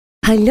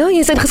Hallo, jy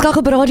is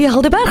ingeskakel by Radio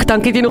Helderberg.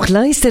 Dankie dat jy nog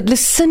luister.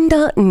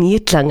 Lucinda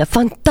Neethling, 'n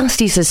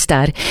fantastiese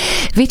ster.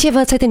 Weet jy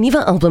wat, sy het 'n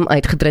nuwe album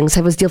uitgebring.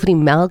 Sy was deel van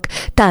die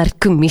Melktert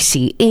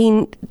Kommissie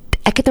en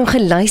ek het nou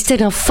geluister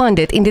na van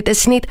dit en dit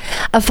is net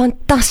 'n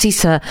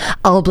fantastiese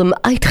album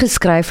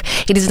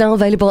uitgeskryf. It is now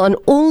available on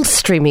all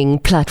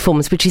streaming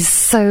platforms, which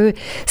is so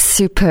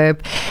superb.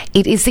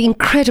 It is the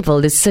incredible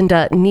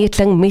Lucinda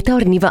Neethling met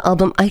haar nuwe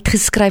album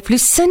uitgeskryf.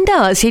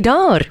 Lucinda, is jy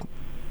daar?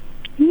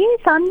 Nee,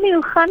 Sandy,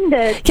 hoe gaan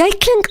dit? Jy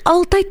klink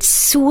altyd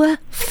so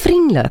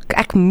vriendelik.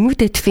 Ek moet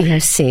dit vir jou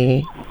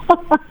sê.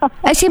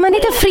 Is jy maar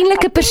net 'n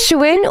vriendelike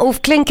persoon of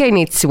klink jy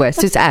net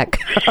soos ek?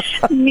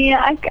 Nee,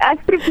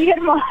 ek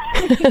probeer maar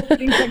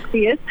vriendelik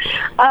wees.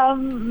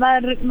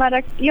 Maar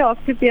ek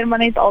probeer maar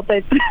net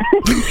altyd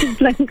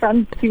klink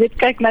aan, jy weet,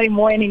 kyk na die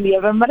mooi in die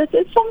lewe, maar dit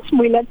is soms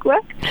moeilik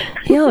ook.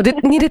 Ja,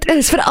 dit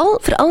is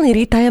veral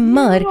hierdie tye,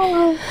 maar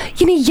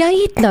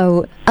jy het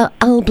nou 'n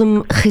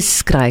album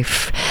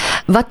geskryf.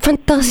 Wat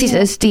fantasties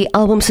is, die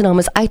album se naam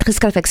is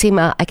uitgeskryf. Ek sê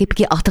maar ek het 'n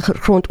bietjie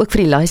agtergrond ook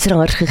vir die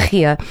luisteraars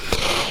gegee.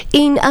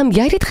 En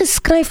jy het dit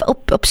geskryf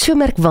op so 'n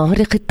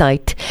merkwaardige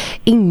tyd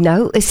en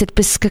nou is dit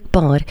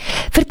beskikbaar.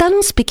 Vertel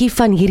ons bietjie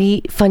van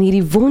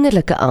hierdie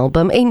wonderlike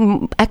album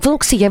en ek wil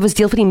ook sê jy was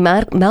deel van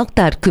die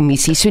Melktert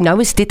Kommissie, so nou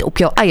is dit op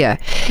jou eie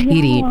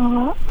hierdie.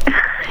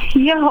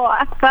 Ja,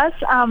 ek was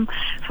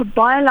vir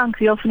baie lank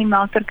deel van die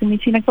Melktert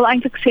Kommissie en ek wil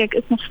eintlik sê ek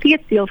is nog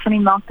steeds deel van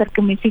die Melktert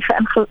Kommissie vir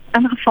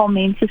ingeval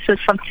mense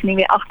soos van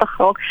Sneeuwee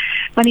agtergraak.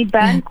 Want die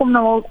band kom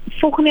nou al,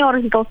 volgende jaar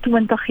is dit al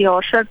 20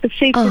 jaar, so ek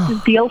besef dit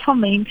is deel van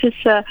mense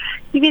se,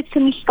 jy weet, so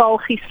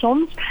nostalgie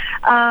soms.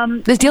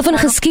 Dis deel van 'n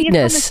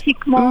geskiedenis.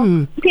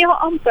 Ja,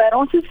 amper,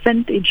 ons is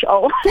vintage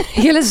al.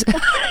 Julle is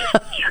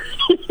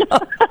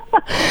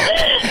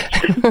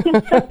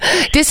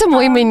Dis 'n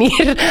mooi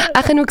manier.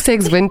 Ek gaan ook sê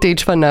ek's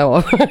vintage van nou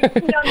af.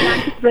 Ja,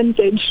 ek is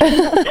vintage.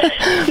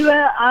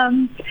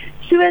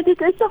 So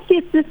dit is nog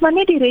steeds, dis maar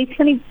net die res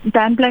van die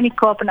band bly in die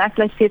Kaap en ek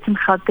bly steeds in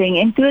Gauteng.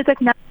 En toe het ek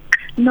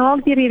na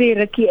hierdie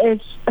rukkie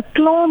is 'n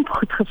klomp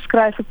goed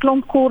geskryf, 'n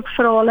klomp kort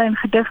verhale en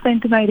gedigte en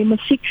toe my die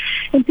musiek.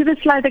 En toe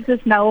besluit ek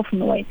dis nou of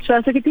nooit. So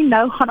as ek dit nie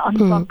nou gaan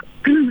aanpak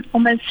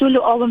om 'n solo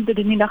album te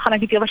doen nie, dan gaan ek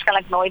dit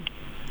waarskynlik nooit.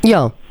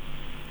 Ja.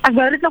 Ek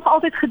wou dit nog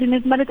altyd gedoen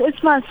het, maar dit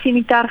is maar 'n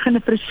semi-tergende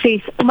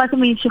proses, omdat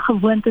mense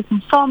gewoond is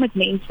om saam met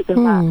mense te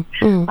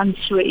werk aan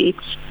so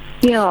iets.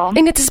 Ja.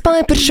 En dit is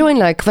baie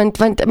persoonlik,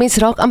 want mense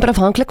raak amper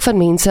afhanklik van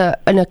mense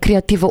in 'n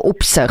kreatiewe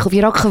opsig, of jy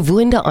raak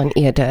gewoond aan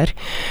eerder.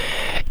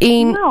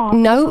 En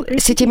nou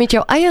sit jy met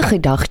jou eie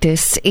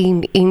gedagtes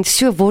en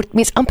so word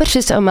mens amper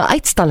soos om 'n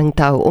uitstalling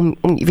te hou om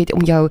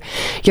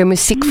jou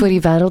musiek voor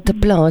die wêreld te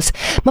plaas.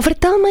 Maar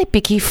vertel my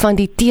bietjie van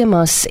die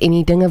temas en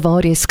die dinge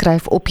waar jy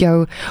skryf op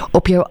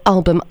jou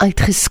album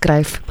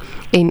uitgeskryf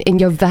en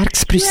jou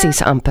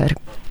werksproses amper.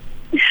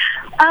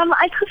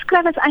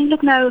 Uitgeskryf is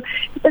eintlik nou,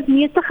 dit is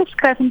meeste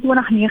geskryf in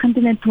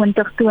 2019 en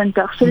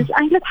 2020, so dit is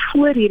eintlik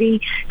voor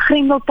hierdie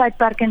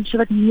Grendeltydperk en so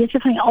wat meeste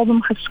van die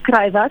album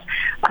geskryf was,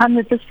 en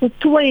dit is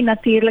voltooi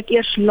natuurlik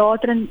eers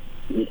later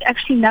ek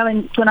sien nou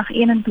in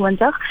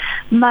 2021,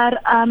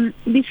 maar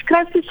die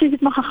skryfproses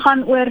het maar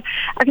gegaan oor,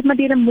 ek het maar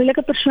deur 'n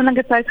moeilike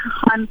persoonlike tyd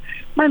gegaan,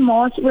 my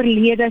ma is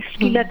oorlede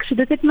skielik, so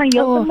dit het my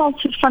heeltemal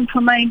so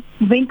van my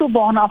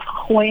wentelbaan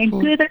afgegooi, en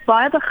toe het ek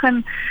baie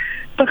begin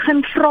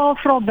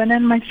vra binne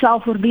in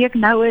myself oor wie ek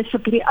nou is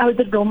op hierdie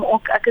ouderdom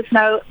ook. Ek is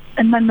nou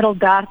in my middel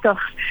 30.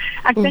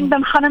 Ek dink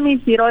dan gaan 'n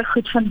mens hierdie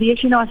goed van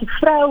wees jy nou as 'n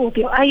vrou op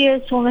jou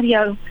eie sonder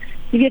jou,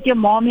 jy weet, jou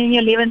ma mee in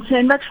jou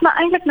lewensin. Wat vir my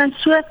eintlik nou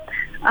so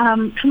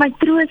vir my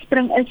troos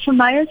bring is, vir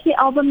my is die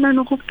album nou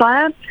nog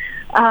baie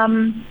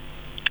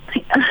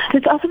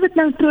dit is asof dit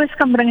nou troos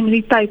kan bring in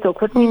die tyd ook,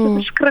 wat mense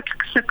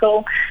verskriklik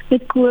sukkel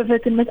met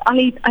COVID en met al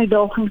die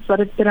uitdagings wat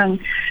dit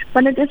bring.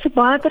 Want dit is 'n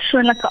baie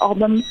persoonlike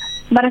album,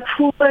 maar ek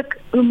voel ook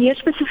hoe meer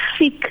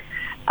spesifiek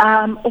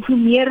of hoe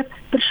meer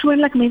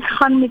persoonlik mens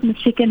gaan met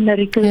musiek en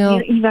lirieke, hoe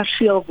meer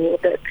universeel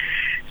word dit.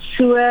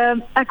 So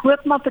ek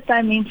hoop maar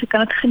party mense kan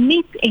dit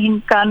geniet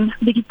en kan 'n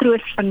bietjie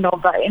troos vind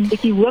daarbey en 'n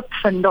bietjie hoop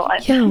vind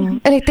daarin. Ja,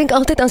 en ek dink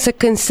altyd as 'n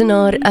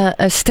kunstenaar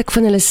 'n stuk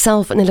van hulle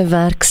self in hulle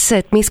werk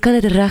sit, mense kan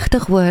dit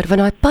regtig hoor, want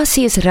daai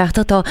passie is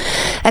regtig daar.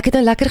 Ek het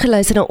nou lekker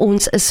geluister na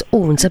Ons is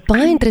ons, 'n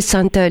baie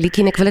interessante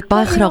liedjie en ek wil dit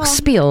baie graag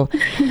speel.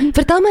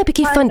 Vertel my 'n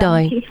bietjie van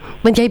daai,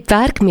 want jy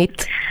werk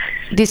met,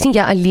 dis nie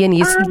jy alleen,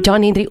 jy's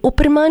John Henry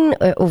Opperman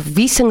of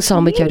wie sing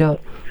saam met jou daar?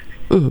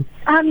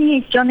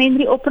 Nee, John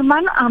Henry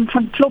Opperman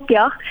van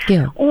Klopjag.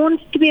 Ja.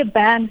 Ons twee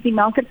bands, die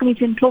Melktert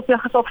Kommissie en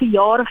Klopjag, is al vir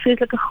jare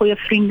vreeslike goeie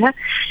vriende.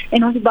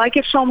 En ons het baie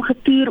keer saam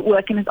getoer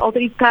ook en het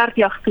altyd die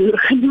Tertjagtoer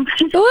genoem.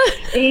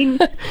 En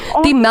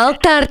die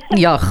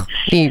Melktertjag,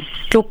 die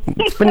klop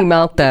van die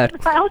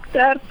Melktert.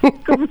 Melktert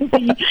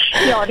Kommissie.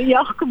 Ja, die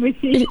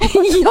jagkommissie.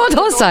 Ja,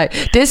 daar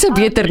sê, dis 'n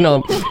beter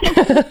naam.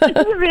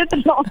 Dis 'n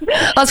beter naam.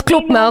 As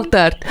Klop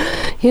Melktert.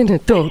 Ja,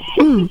 net toe.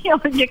 Ja,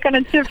 jy kan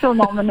dit soveel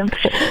name noem.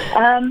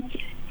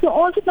 So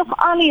ons het nog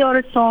al die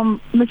jare saam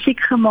musiek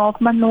gemaak,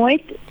 maar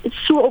nooit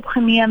so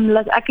opgeneem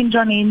dat ek en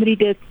John Henry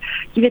dit,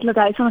 jy weet, dat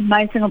hy saam met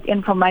my sing op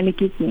een van my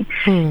liedjies nie.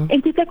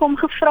 En toe het ek hom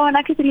gevra en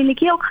ek het die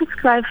liedjie ook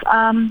geskryf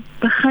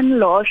begin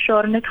laas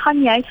jaar en dit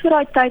gaan juist vir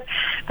daai tyd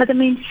dat 'n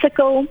mens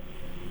sukkel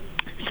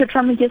sit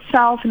van met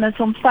jouself en dan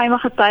soms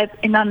stewige tyd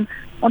en dan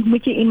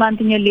ontmoet jy iemand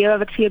in jou lewe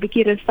wat vir jou 'n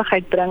bietjie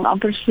rustigheid bring,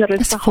 amper so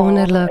rustig. Dis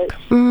wonderlik.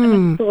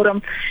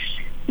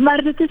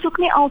 Maar dit is ook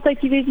nie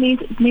altyd, jy weet,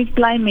 mense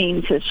bly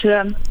mense.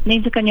 So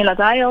mense kan jy laat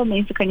huil,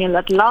 mense kan jy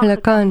laat lag,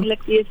 dit kan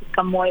moeilik wees, dit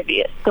kan mooi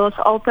wees. Daar's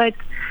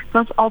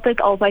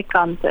altyd albei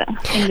kante.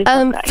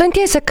 Vind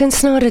jy as 'n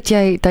kunstenaar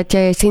dat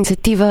jy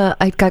sensitiewe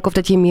uitkyk of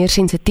dat jy meer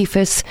sensitief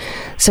is?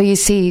 Sou jy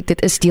sê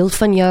dit is deel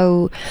van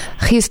jou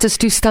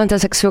geestestoestand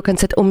as ek so kan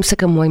sit om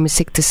sulke mooi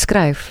musiek te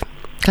skryf?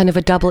 Kind of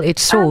a double-edged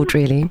sword,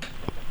 really.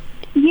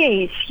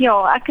 Yes,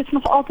 ja, ek is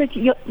nog altyd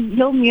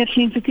heel meer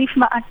sensitief,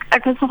 maar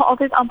ek is nog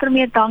altyd amper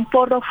meer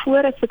dankbaar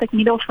daarvoor as wat ek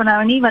nie daarvan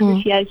hou nie, want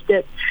is juist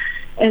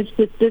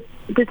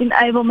dit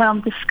enable my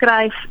om te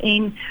skryf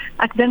en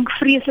ek dink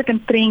vreeslik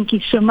in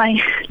prentjies, so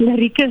my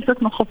lirieke is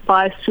ook nog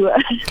baie so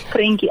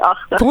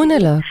prentjie-agtig.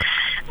 Wonderlik.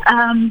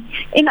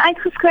 En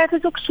uitgeskryf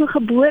is ook so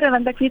gebore,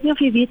 want ek weet nie of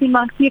jy weet nie,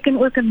 maar ek teken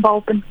ook in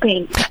balp en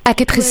pen. Ek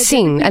het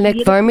gesien en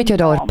ek wou met jou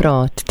daar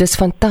praat. Dis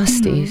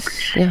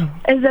fantasties. Ja.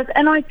 Is dat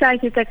in daai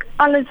tyd het ek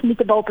alles met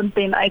 'n balp en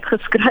pen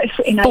uitgeskryf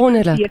en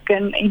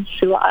uitgeteken en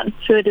so aan.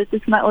 So dit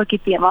is my ook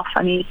die tema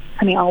van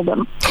die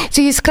album.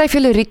 So jy skryf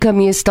jou lirieke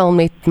meestal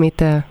met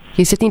 'n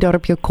jy sit nie daar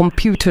op jou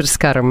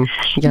computerskerm,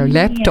 jou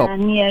laptop.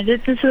 Nee,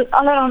 dit is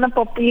allerhande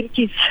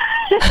papiertjies.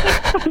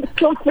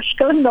 Klomp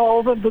verskillende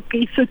halwe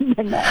boekies en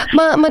dinge.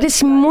 Maar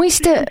dis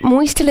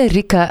mooiste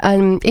lirieke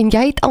en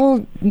jy het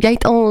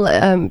al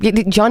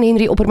John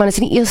Henry Opperman is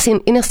nie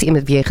enigste een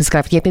met wie jy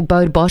geskryf het. Jy het met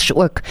Bouwer Bosch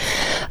ook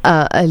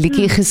 'n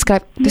liedjie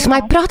geskryf. Dis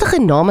my pragtige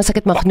naam as ek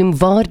dit mag noem,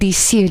 Waar die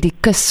see die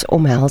kus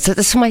omhels. Dit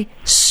is vir my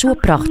so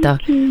pragtig.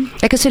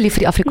 Ek is so lief vir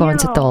die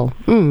Afrikaanse taal.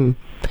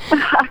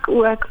 Ek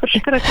ook,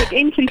 verskriklik,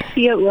 en vir die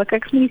see ook,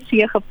 ek is met die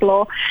see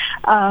gepla,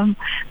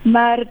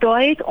 maar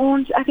daar het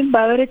ek en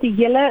Bouwer het die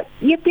hele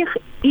EP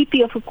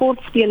of 'n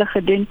kortspele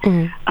gedoen,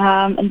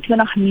 in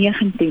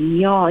 2019,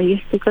 ja,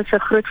 dit was 'n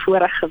groot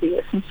voorreg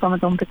geweest om saam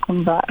met hom te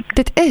kon werk.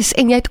 Dit is,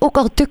 en jy het ook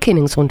al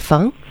toekennings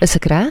ontvang, is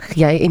ek reg?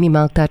 Jy en die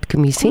Melktert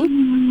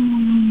Kommissie?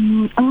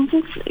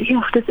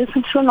 Dit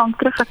is so lank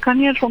terug, ek kan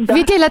nie eens onthou.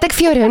 Weet jy, laat ek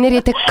vir jou herinner, jy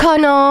het 'n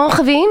Kana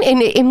gewen en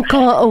 'n MK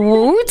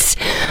Awards.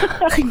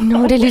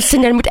 Genade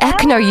Lucinda, moet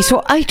ek nou hierso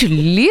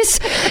uitlees,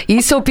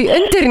 hierso op die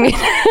internet.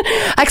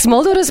 Ek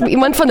smal daar as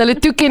iemand van hulle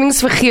toekennings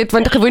vergeet,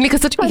 want gewoonlik is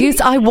dit, yes,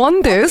 I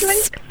won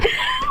this.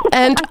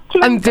 And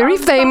I'm very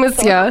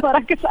famous, ja. Maar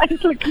ek is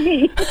eintlik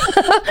nie.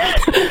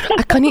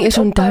 Ek kan nie eens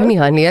onthou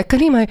nie, Annie. Ek kan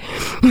nie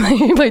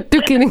my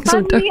toekennings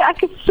onthou. Nee,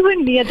 ek is so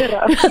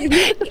nederig.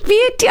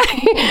 Weet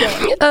jy?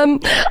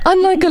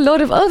 Unlike a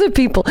lot of other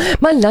people.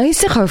 Maar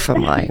luister gou vir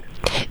my.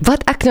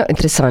 Wat ek nou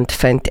interessant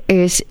vind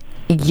is,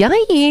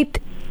 jy het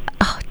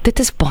dit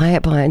is baie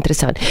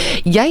interessant.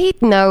 Jy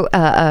het nou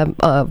 'n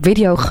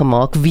video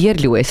gemaak,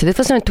 Weerloos. Dit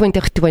was nou in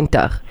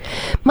 2020.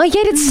 Maar jy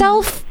het dit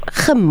self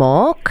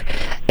gemaak.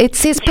 It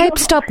says Pape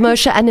Stop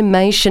Motion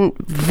Animation.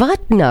 Wat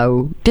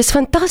nou? Dis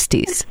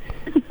fantasties.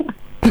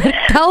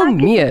 Tel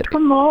meer.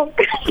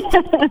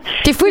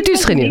 Die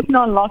foto's geneem.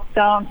 Na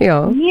lockdown.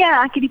 Ja. Nee,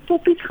 ek het die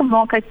poppies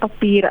gemaak uit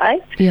papier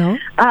uit. Ja.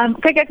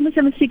 Kyk, ek moes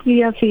 'n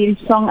musiekvideo vir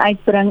hierdie song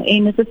uitbring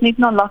en dit is net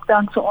na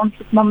lockdown, so ons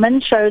het maar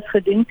min shows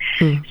gedoen.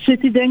 So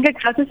toe dink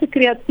ek dat is 'n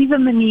kreatiewe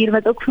manier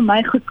wat ook vir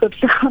my goedkoop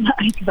te gaan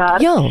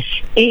uitwerk. Ja.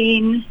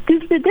 En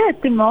dis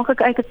dit, maak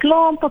ek uit 'n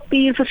klaar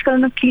papier,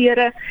 verskillende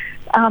kleure,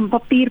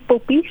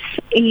 papierpoppies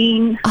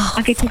en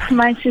ek het vir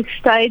my so 'n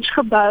stage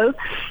gebou.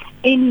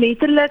 En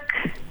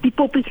letterlik die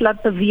poppies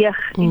laat beweeg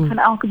en van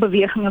elke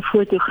beweging 'n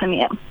foto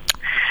geneem.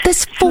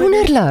 Dis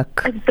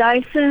wonderlik.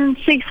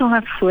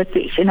 1600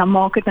 foto's en dan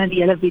maak ek nou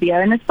die hele video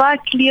en dit is baie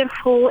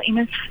kleurvol en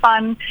dit is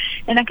fun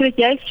en ek het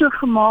dit juist so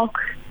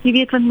gemaak, jy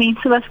weet, want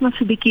mense was maar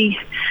so 'n bietjie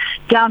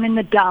down in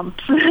the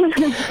dumps.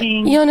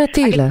 En ja,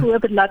 natuurlik. Ek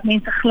hoop dit laat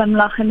mense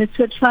glimlag en dit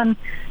soort van,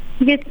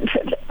 jy weet,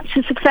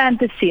 soos 'n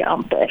fantasy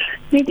amper.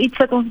 Net iets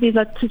wat ons weet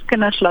wat soos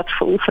kinders laat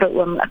voel vir 'n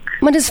oomblik.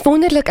 Maar dis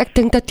wonderlik, ek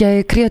dink dat jy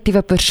 'n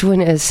kreatiewe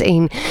persoon is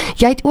en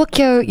jy het ook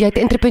jy het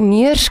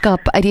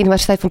entrepreneurskap uit die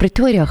Universiteit van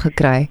Pretoria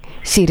gekry.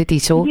 Sien dit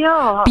hierso?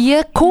 Ja.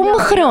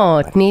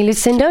 BCom-graad, nee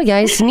Lucinda,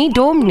 jy is nie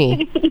dom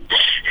nie.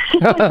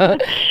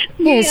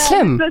 Nee,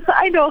 slim. Dit was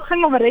 'n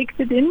uitdaging om reg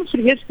te doen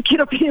vir die eerste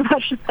keer op die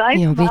universiteit.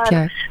 Ja, weet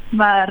jy.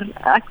 Maar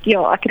ek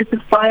het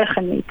dit baie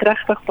geniet,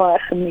 regtig baie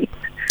geniet.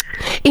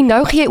 En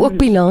nou gee jy ook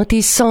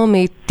pilates saam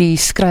met die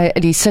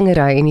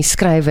singery en die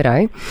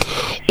skrywery.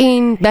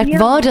 En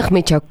merkwaardig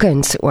met jou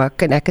kuns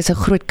ook. En ek is 'n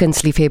groot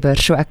kunsliefhebber,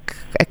 so ek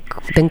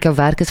dink jou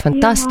werk is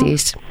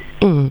fantasties.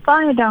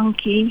 Baie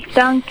dankie.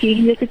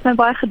 Jy het my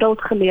baie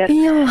geduld geleer.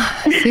 Ja,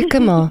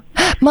 seker maar.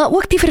 Maar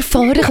ook die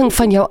vervaardiging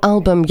van jou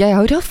album. Jy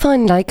hou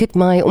daarvan, lyk dit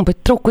my, om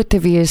betrokke te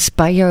wees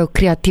by jou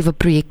kreatiewe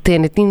projekte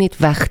en dit nie net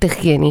weg te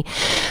gee nie.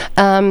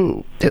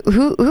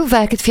 Hoe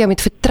werk dit vir jou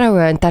met vertroue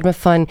vertroue in terme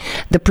van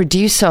the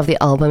producer of the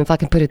album, if I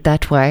can put it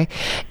that way,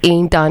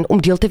 en dan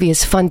om deel te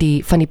wees van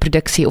die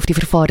produksie of die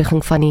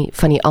vervaardiging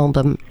van die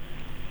album?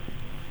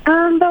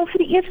 Wel, vir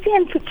die eerste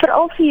en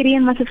veral vir hierdie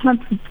een was dit vir my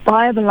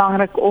baie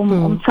belangrik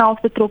om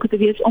self betrokke te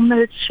wees, omdat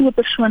dit so 'n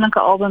persoonlike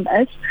album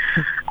is.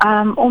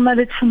 Omdat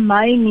dit vir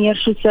my meer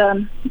soos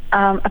 'n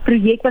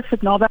projek was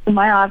wat naby aan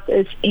my hart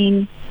is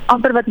en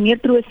amper wat meer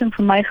troosting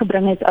vir my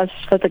gebring het as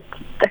wat ek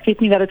weet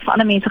nie wat dit vir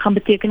ander mense gaan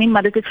beteken nie,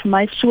 maar dit het vir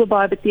my so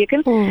baie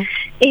beteken.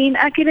 En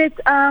ek het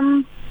dit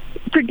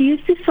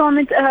produceer saam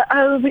met 'n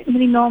ou met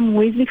die naam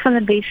Wesley van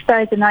der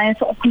Westhuizen en hy is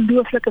 'n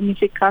ongelooflike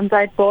musikant. Hy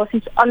het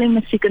basies al die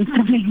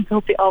musiekinstrumente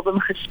op die album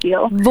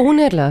gespeel.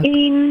 Wonderlik.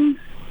 En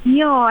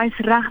ja, hy is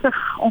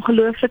regtig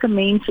ongelooflike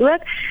mens ook.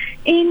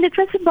 En dit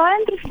was 'n baie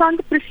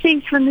interessante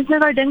proses, want dit is nou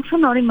daai ding van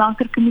na die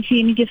makerkommissie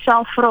en net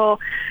jouself vra,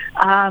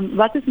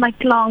 wat is my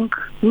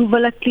klank? Hoe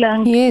wil ek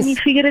klink? Yes. En jy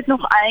figure dit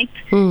nog uit.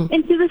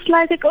 En toe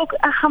besluit ek ook,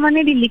 ek gaan maar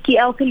net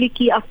elke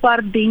liedjie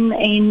apart doen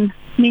en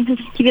mense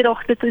sê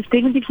weer dit is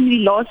definitief nie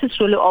die laaste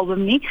solo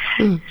album nie.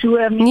 So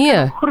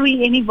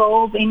groei en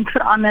evolve en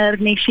verander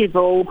nes jy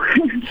wil.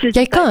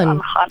 Jy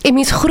kan. En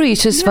mens groei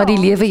soos wat die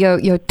lewe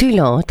jou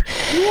toelaat.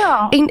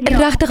 Ja. En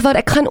regtig waar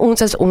ek gaan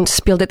ons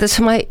speel. Dit is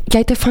vir my, jy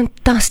het 'n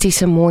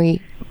fantastiese mooi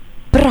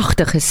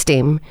pragtige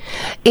stem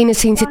en 'n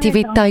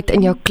sensitiwiteit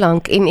in jou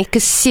klank en ek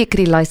is seker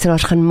die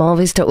luisteraars gaan mal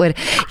wees daaroor.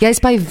 Jy's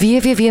by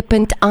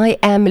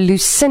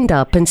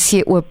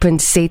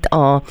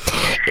www.iamlucinda.co.za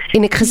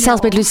en ek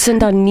gesels met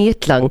Lucinda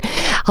Neethling.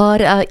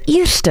 Haar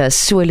eerste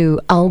solo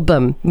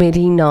album met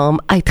die naam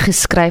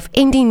uitgeskryf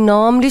en die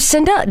naam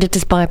Lucinda, dit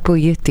is baie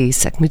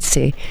poëties, ek moet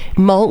sê,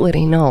 mal oor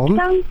die naam.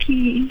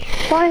 Dankie,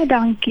 baie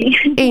dankie.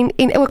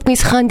 En ook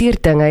mens gaan deur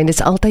dinge en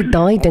dis altyd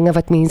daai dinge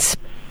wat mens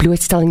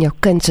blootstel in jou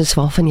kind soos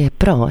waarvan jy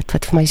praat,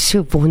 wat vir my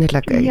so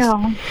wonderlik is. Ja.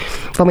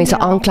 Waar mense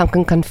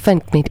aanklanking kan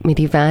vind met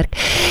die werk.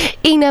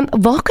 En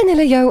waar kan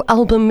hulle jou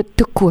album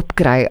te koop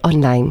kry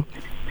aanlyn?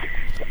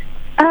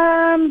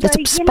 Dis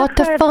op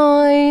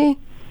Spotify.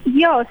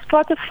 Ja,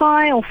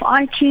 Spotify of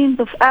iTunes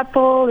of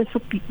Apple,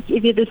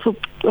 dis op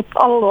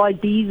al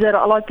die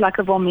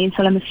plekke waar mense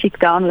hulle musiek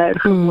download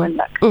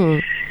gewoonlik.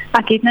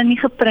 Ek het nou nie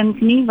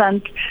geprint nie,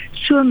 want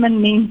so min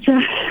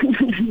mense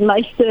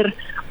luister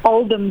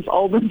album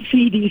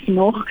CD's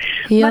nog.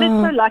 Ja. Maar dit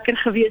sou lekker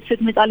gewees het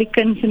met al die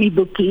kuns in die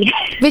boekie.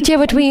 Weet jy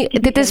wat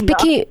dit is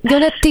bietjie, ja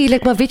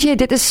natuurlik, maar weet jy,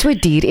 dit is so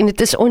duur en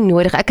dit is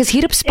onnodig. Ek is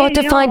hier op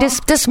Spotify,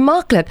 dis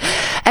maklik.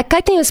 Ek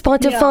kyk na jou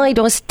Spotify,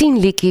 daar's 10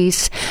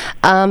 liedjies.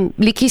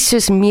 Liedjies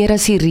soos Meer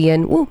as die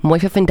reën, mooi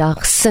vir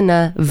vandag,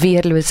 Sinne,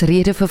 Weerloos,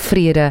 Rede vir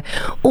vrede,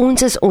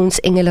 Ons is ons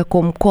engele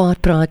kom,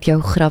 Kwaad praat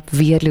jou grap,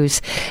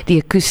 Weerloos,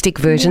 die acoustic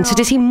version. So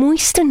dis die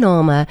mooiste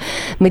name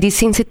met die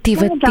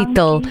sensitiewe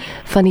titel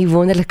van die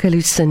wonderlike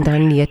Lucinda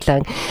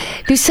Neethling.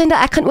 Lucinda,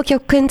 ek gaan ook jou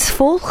kuns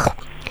volg.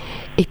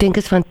 Ek dink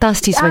dit is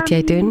fantasties wat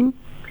jy doen.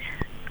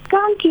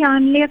 Dankie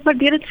Annelie, ek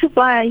waardeer dit so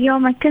baie. Ja,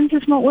 my kuns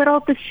is maar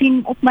oral te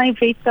sien op my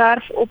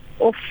webwerf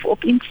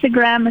op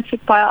Instagram is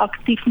ek baie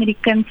aktief met die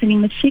kuns en die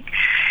musiek.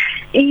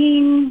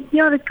 En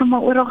ja, dit kan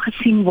maar oral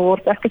gesien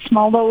word. Ek is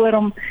mal daaroor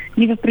om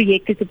nuwe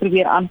projekte te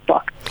probeer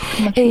aanpak.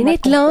 En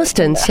net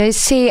laastens, jy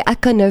sê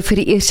ek kan nou vir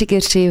die eerste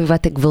keer sê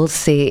wat ek wil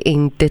sê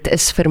en dit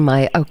is vir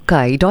my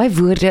okay. Daai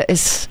woorde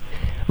is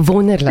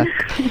wonderlik.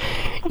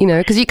 You know,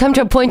 because you come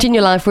to a point in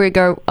your life where you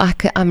go,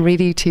 I'm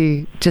ready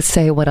to just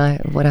say what I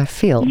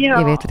feel. Ja.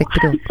 Jy weet wat ek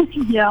bedoel.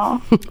 Ja.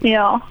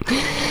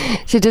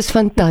 So dis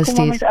fantasties.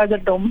 Kom met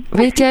ouderdom.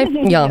 Weet jy?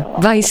 Ja,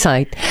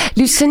 wysheid.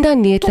 Lucinda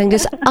Neethling,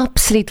 dis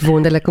absoluut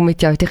wonderlik om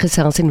met jou te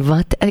gesels en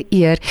wat 'n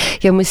eer.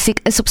 Jou musiek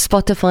is op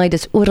Spotify,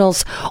 dis oral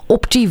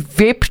op die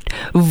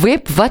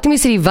web, wat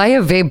mense die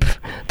wye web,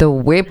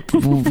 the web,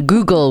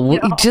 Google,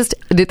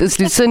 dit is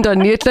Lucinda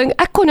Neethling.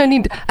 Ek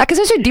is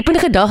nou so diep in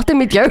gedagte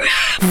met jou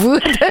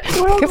woorde.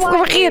 Ek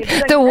vergeet,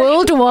 the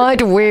World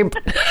Wide Web.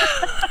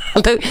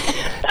 The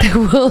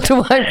World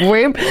Wide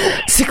Web.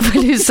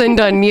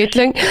 Lucinda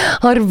Neethling,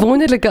 haar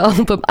wonderlike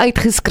album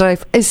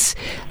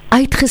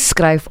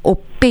uitgeskryf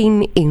op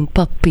pen en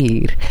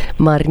papier,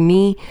 maar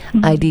nie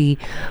uit die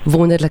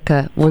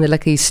wonderlike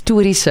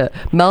historiese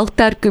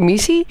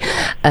Melkterkommissie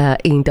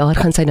en daar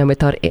gaan sy nou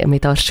met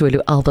haar solo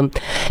album.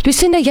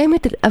 Lucinda, jy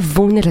moet 'n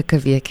wonderlike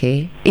week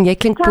hê en jy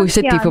klink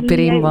positief op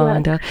hierdie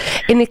maandag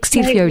en ek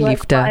stuur vir jou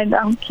liefde.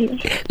 Dankie.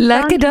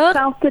 Lekker dag.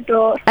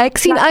 Ek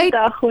sien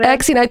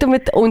uit om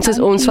met ons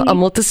vir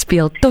almal te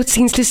speel.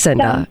 Totsiens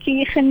Lucinda.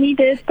 Dankie, geniet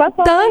dit. Bye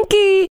bye.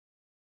 Dankie.